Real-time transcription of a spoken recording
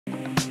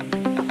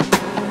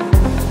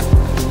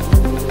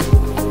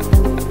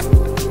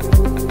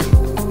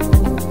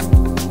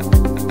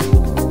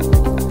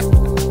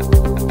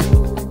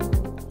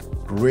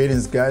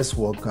Greetings guys,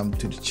 welcome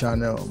to the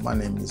channel. My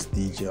name is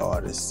DJ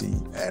Odyssey,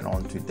 and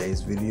on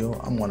today's video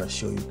I'm going to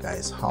show you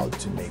guys how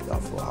to make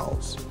Afro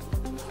house.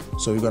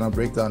 So we're going to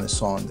break down a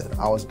song that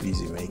I was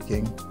busy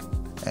making,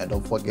 and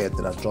don't forget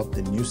that I dropped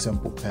a new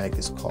sample pack.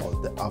 It's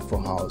called the Afro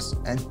House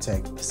and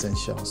Tech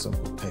Essential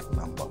Sample Pack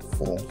number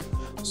 4.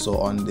 So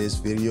on this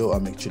video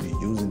I'm actually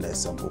using that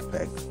sample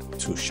pack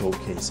to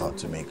showcase how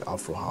to make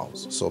Afro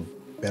house. So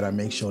better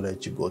make sure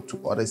that you go to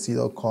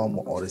odyssey.com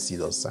or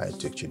odyssey.site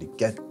to actually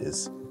get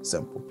this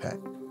sample pack.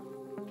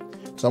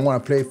 So I'm going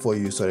to play it for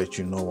you so that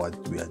you know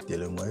what we are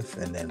dealing with,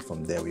 and then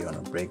from there we're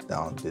going to break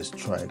down this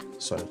track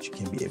so that you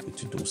can be able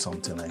to do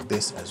something like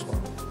this as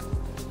well.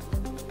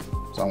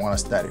 So I want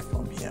to start it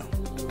from here.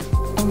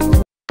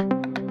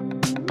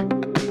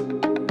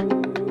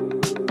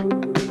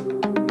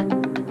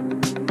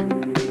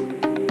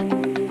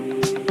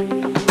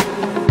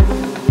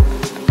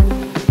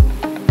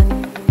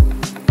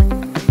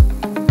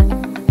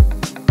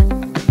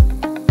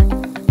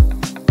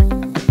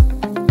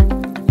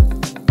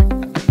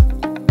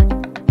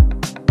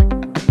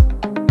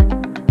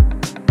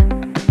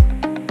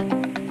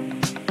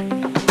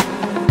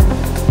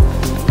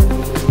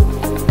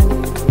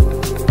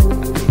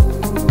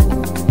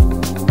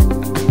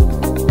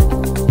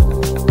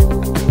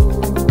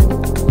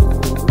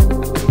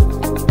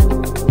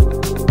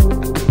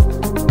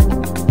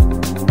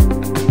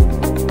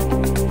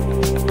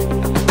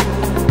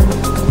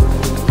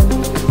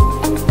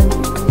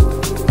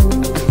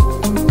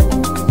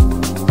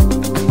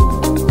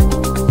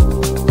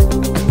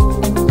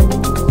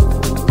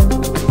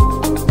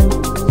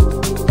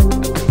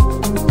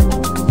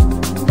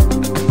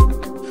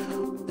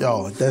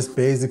 That's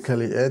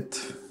basically it.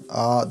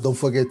 Don't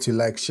forget to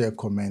like, share,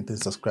 comment, and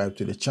subscribe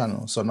to the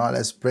channel. So now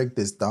let's break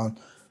this down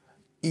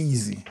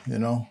easy, you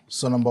know.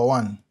 So number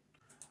one,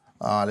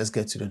 let's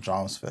get to the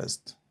drums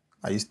first.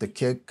 I used the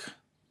kick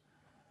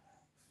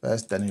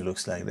first, then it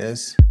looks like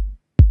this.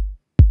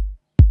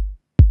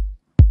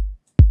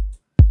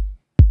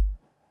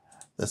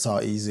 That's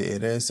how easy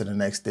it is. And the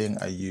next thing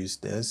I use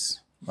this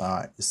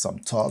is some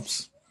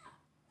tops.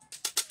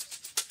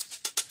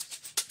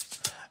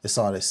 It's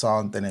how they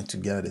sound, and then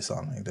together they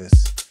sound like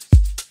this.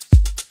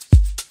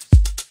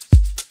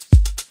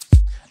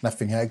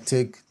 Nothing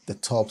hectic. The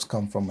tops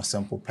come from a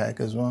sample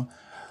pack as well.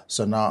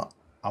 So now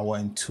I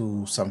went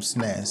to some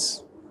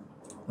snares,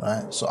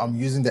 right? So I'm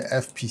using the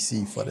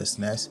FPC for the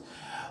snares.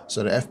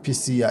 So the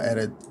FPC, I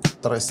added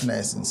 3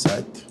 snares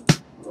inside,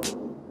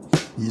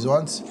 these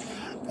ones.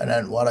 And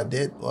then what I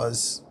did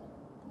was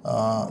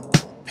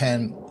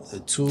pan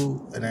the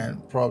 2 and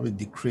then probably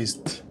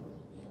decreased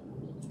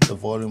the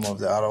volume of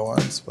the other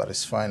ones, but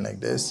it's fine like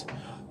this.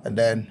 And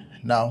then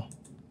now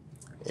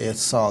it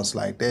sounds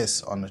like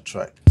this on the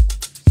track,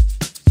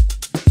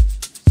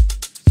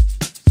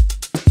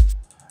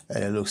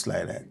 and it looks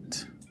like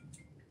that.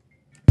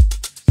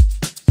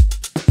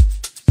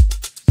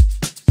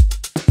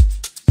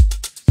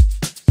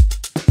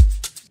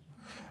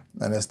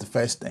 And that's the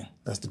first thing,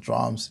 that's the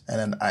drums. And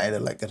then I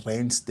added like a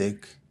rain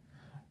stick.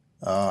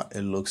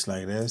 It looks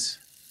like this,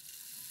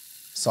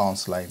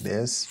 sounds like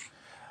this.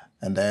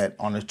 And then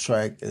on the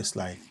track, it's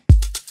like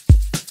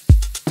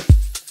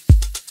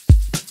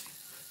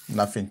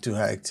nothing too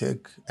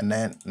hectic. And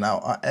then now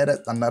I added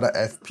another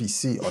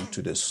FPC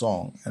onto the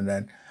song, and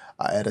then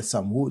I added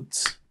some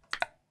woods.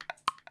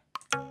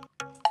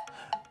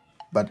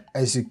 But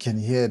as you can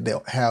hear, they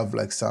have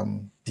like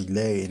some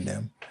delay in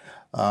them.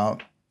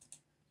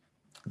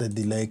 The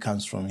delay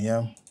comes from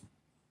here.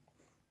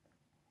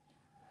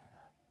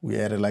 We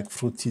added like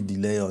fruity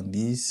delay on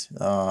these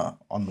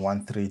on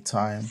 1/3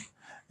 time.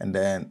 And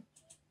then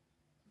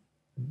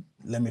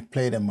let me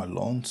play them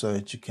alone so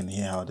that you can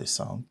hear how they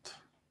sound.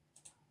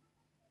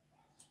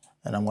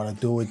 And I'm gonna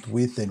do it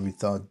with and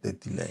without the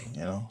delay,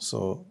 you know.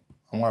 So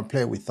I'm gonna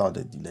play it without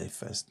the delay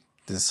first.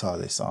 This is how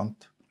they sound.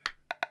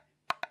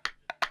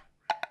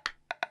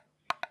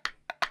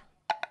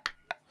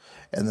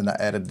 And then I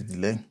added the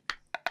delay.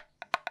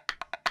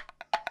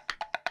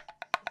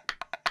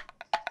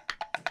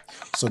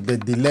 So the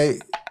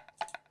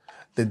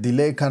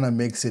delay kind of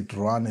makes it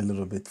run a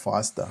little bit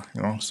faster,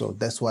 you know, so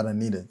that's what I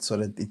needed, so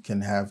that it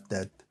can have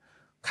that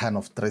kind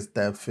of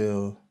 3-step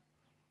feel,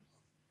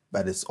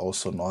 but it's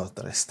also not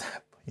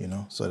 3-step, you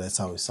know, so that's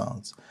how it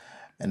sounds.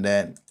 And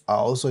then I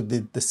also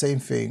did the same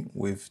thing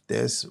with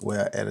this,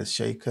 where I added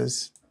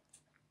shakers.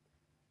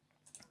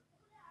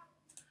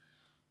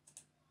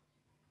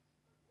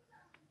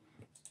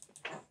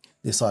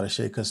 This is how the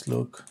shakers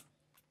look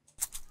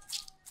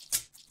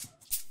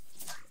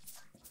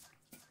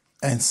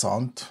and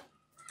sound.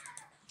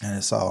 And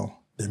it's how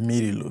the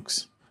MIDI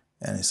looks,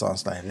 and it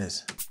sounds like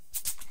this.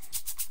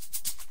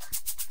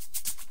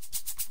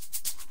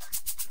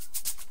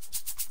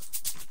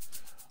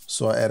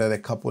 So I added a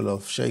couple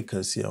of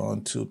shakers here,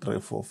 1, 2, 3,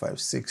 4,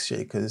 5, 6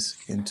 shakers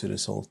into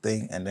this whole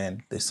thing, and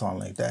then they sound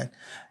like that.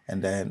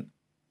 And then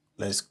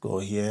let's go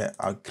here.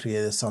 I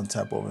created some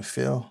type of a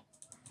fill,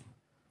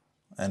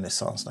 and it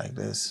sounds like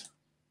this.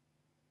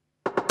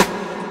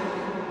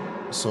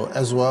 So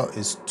as well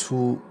is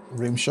 2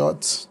 rim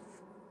shots.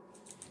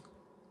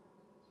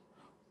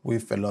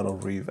 with a lot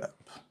of reverb.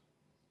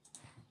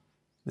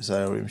 These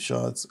are the rim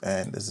shots,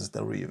 and this is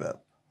the reverb.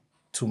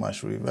 Too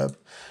much reverb.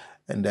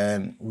 And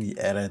then we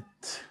added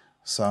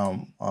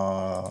some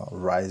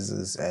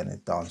rises and a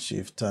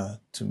downshifter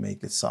to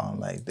make it sound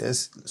like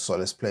this. So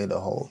let's play the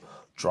whole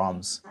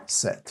drums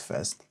set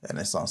first, and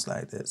it sounds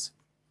like this.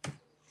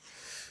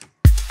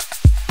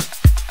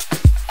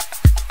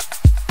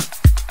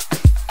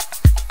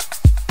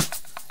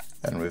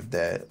 And with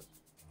the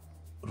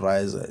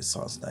riser, it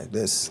sounds like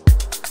this.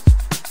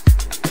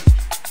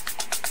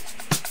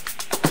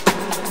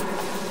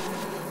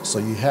 So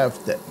you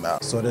have that now.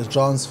 So the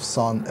drums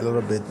sound a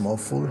little bit more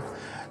full.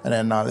 And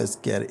then now let's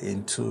get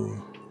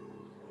into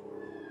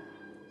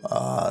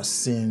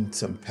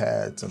synths and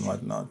pads and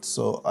whatnot.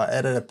 So I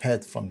added a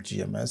pad from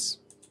GMS.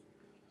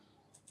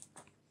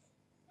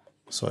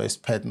 So it's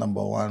pad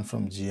number 1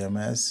 from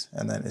GMS,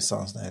 and then it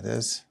sounds like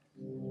this.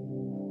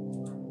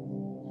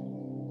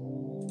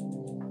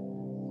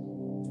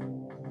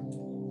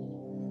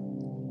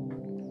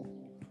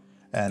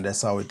 And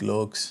that's how it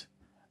looks.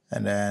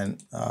 And then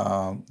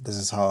this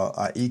is how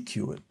I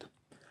EQ it.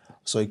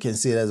 So you can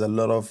see there's a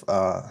lot of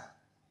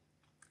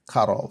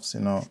cutoffs,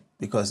 you know,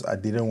 because I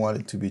didn't want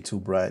it to be too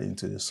bright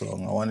into the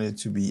song. I wanted it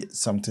to be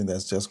something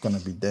that's just gonna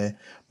be there,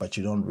 but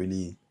you don't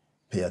really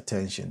pay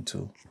attention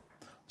to.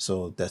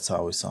 So that's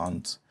how it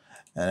sounds.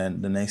 And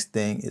then the next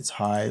thing, it's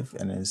Hive,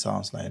 and then it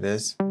sounds like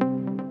this.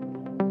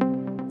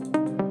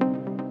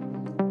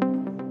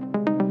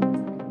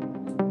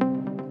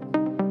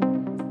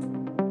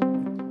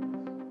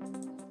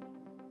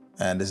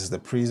 And this is the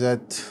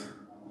preset.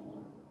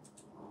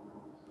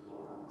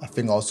 I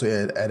think also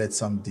it added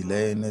some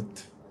delay in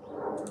it.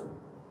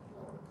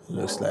 It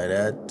looks like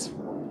that.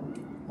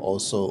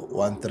 Also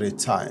 1/3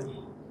 time.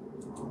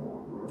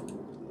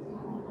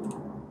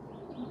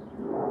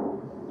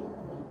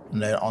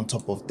 And then on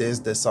top of this,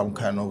 there's some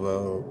kind of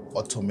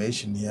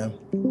automation here.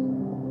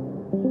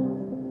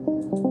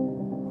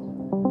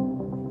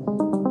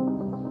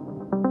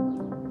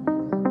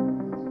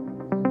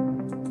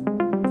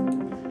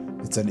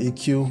 It's an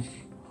EQ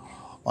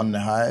on the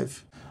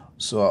Hive.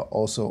 So I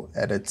also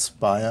added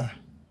Spire,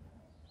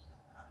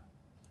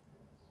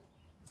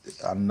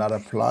 another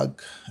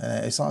plug,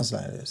 and it sounds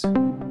like this.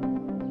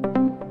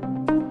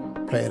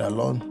 Play it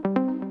alone.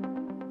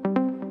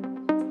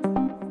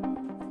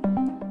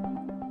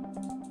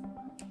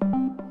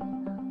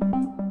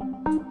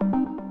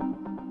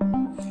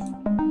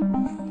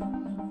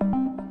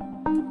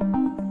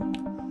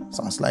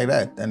 Sounds like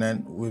that, and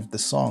then with the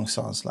song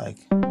sounds like.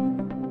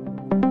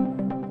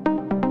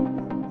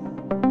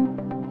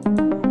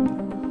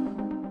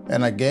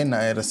 And again,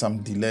 I added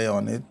some delay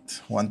on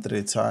it,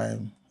 1/3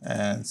 time,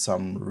 and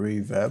some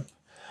reverb.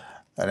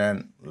 And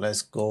then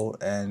let's go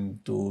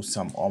and do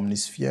some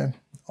Omnisphere.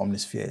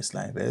 Omnisphere is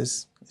like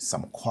this. It's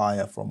some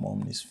choir from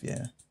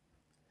Omnisphere.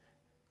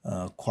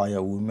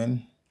 Choir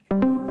women.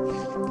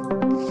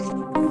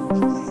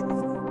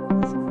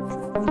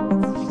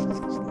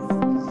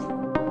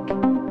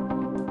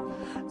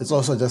 It's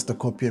also just a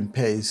copy and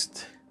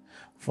paste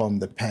from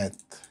the pad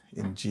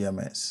in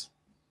GMS.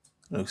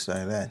 Looks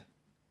like that.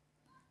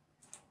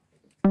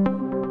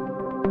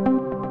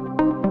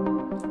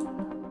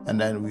 And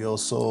then we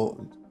also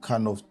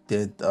kind of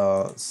did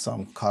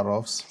some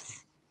cutoffs,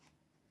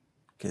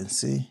 you can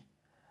see.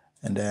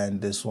 And then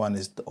this one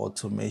is the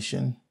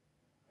automation.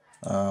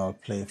 I'll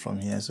play it from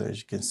here so as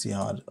you can see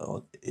how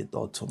it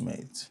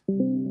automates.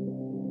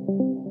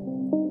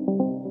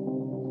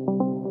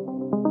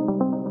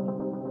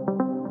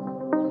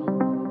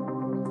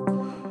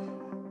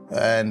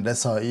 And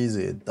that's how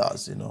easy it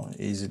does, you know,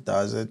 easy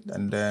does it.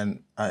 And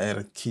then I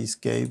added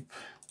keyscape,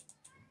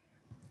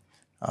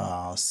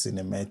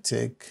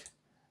 cinematic,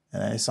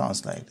 and it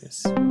sounds like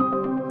this.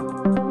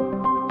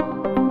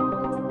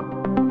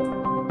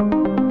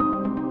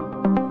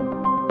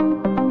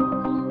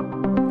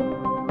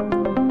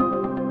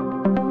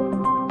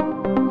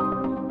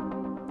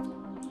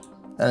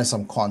 And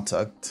some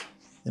contact,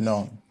 you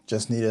know,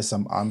 just needed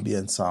some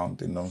ambient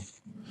sound, you know.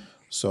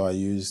 So I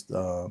used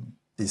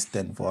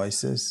distant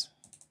voices.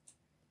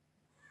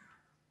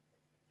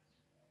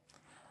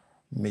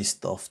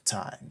 Mist of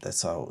time,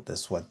 that's what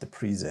the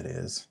preset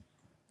is.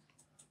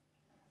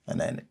 And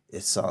then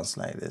it sounds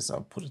like this.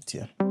 I'll put it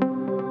here.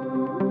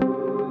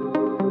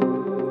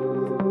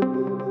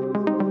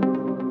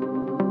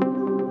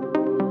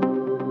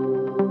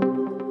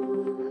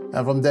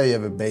 And from there you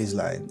have a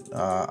bassline.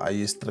 I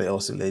used 3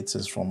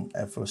 oscillators from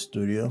Afro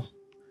Studio.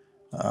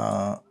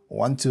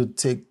 Want to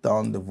take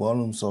down the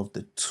volumes of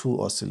the 2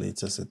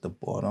 oscillators at the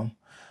bottom.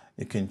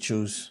 You can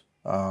choose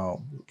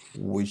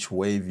which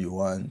wave you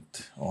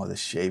want or the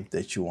shape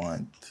that you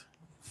want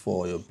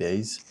for your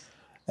bass,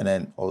 and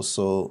then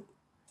also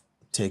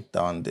take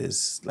down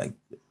this like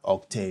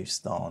octaves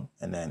down,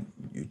 and then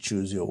you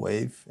choose your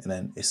wave, and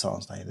then it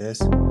sounds like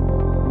this.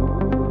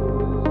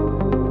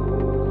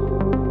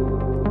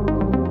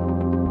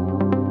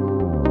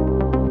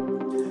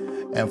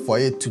 And for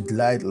it to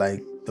glide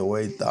like the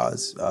way it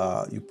does,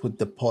 you put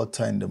the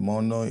porter in the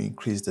mono,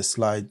 increase the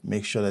slide,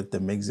 make sure that the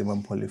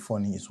maximum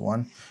polyphony is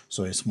 1,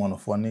 so it's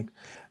monophonic,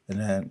 and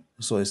then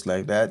so it's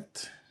like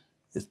that.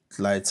 It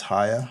slides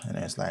higher, and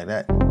then it's like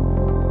that.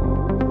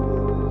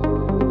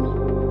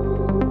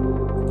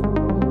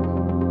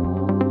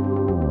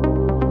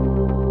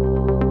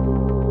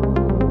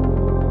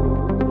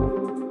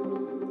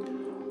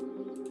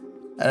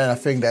 And then I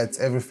think that's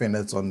everything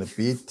that's on the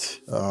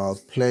beat.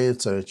 I'll play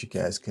it so that you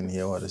guys can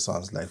hear what it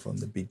sounds like from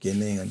the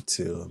beginning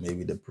until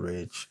maybe the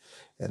bridge.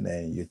 And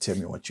then you tell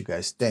me what you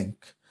guys think.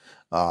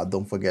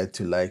 Don't forget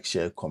to like,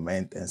 share,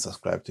 comment, and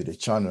subscribe to the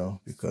channel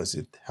because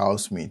it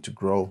helps me to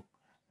grow.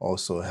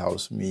 Also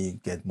helps me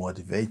get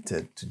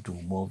motivated to do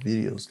more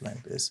videos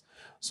like this.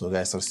 So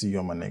guys, I'll see you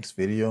on my next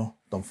video.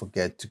 Don't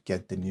forget to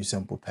get the new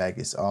sample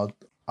package out.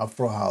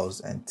 Afro House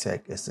and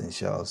Tech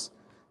Essentials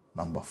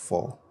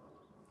 #4.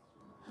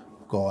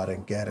 Go out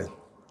and get it.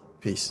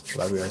 Peace.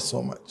 Love you guys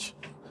so much.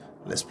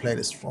 Let's play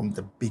this from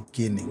the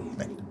beginning,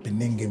 like the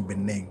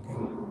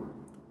beginning.